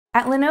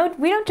At Linode,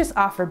 we don't just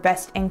offer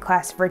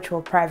best-in-class virtual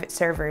private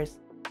servers.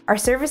 Our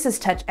services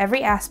touch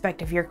every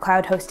aspect of your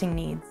cloud hosting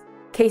needs.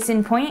 Case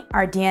in point,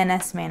 our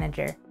DNS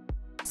Manager.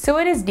 So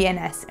what is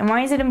DNS, and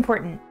why is it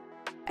important?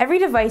 Every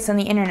device on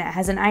the internet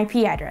has an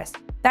IP address.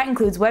 That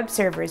includes web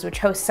servers, which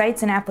host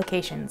sites and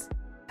applications.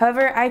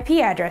 However,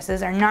 IP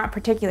addresses are not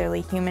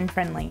particularly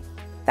human-friendly.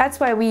 That's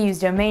why we use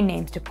domain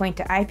names to point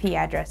to IP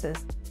addresses.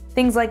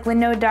 Things like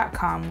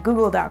linode.com,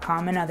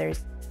 google.com, and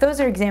others. Those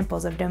are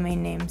examples of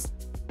domain names.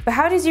 But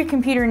how does your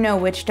computer know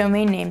which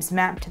domain names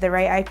map to the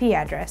right IP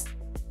address?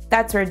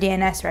 That's where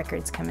DNS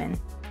records come in.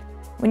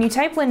 When you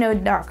type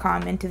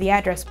linode.com into the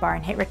address bar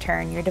and hit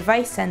return, your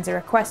device sends a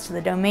request to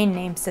the domain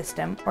name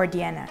system, or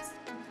DNS,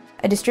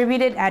 a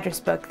distributed address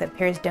book that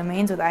pairs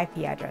domains with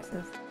IP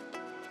addresses.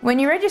 When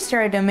you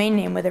register a domain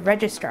name with a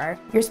registrar,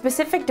 your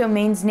specific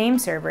domain's name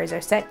servers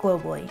are set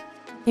globally.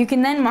 You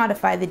can then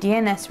modify the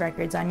DNS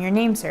records on your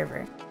name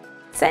server.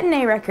 Set an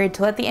A record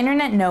to let the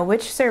internet know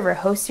which server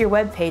hosts your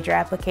web page or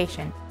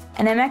application,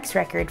 an MX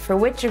record for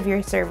which of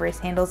your servers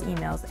handles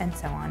emails, and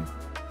so on.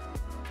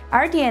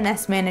 Our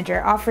DNS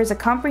Manager offers a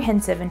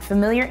comprehensive and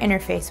familiar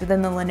interface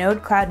within the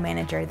Linode Cloud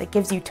Manager that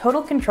gives you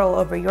total control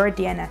over your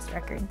DNS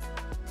records.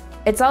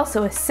 It's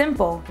also a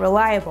simple,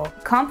 reliable,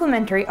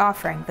 complementary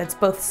offering that's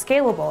both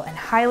scalable and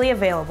highly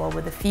available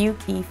with a few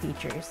key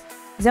features.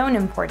 Zone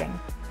importing.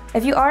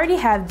 If you already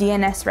have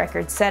DNS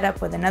records set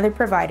up with another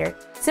provider,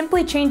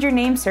 simply change your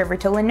name server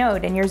to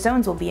Linode and your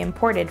zones will be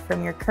imported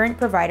from your current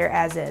provider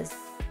as is.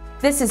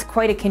 This is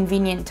quite a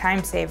convenient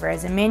time saver,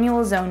 as a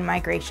manual zone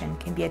migration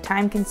can be a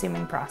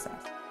time-consuming process.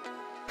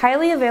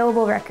 Highly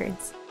available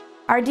records.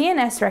 Our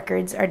DNS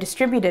records are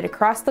distributed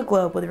across the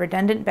globe with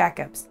redundant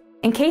backups.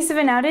 In case of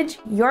an outage,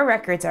 your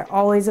records are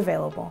always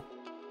available.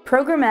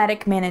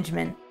 Programmatic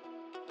management.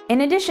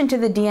 In addition to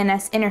the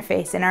DNS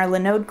interface in our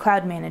Linode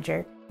Cloud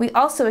Manager, we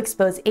also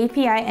expose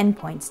API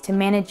endpoints to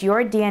manage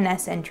your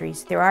DNS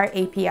entries through our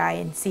API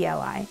and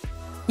CLI.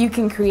 You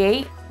can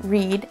create,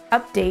 read,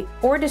 update,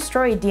 or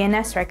destroy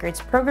DNS records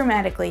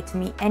programmatically to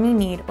meet any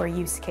need or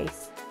use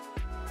case.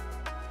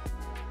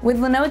 With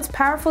Linode's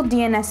powerful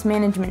DNS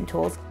management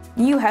tools,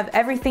 you have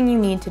everything you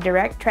need to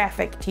direct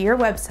traffic to your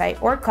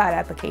website or cloud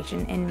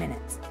application in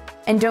minutes.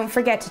 And don't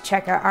forget to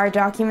check out our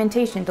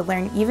documentation to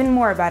learn even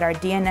more about our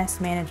DNS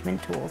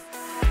management tools.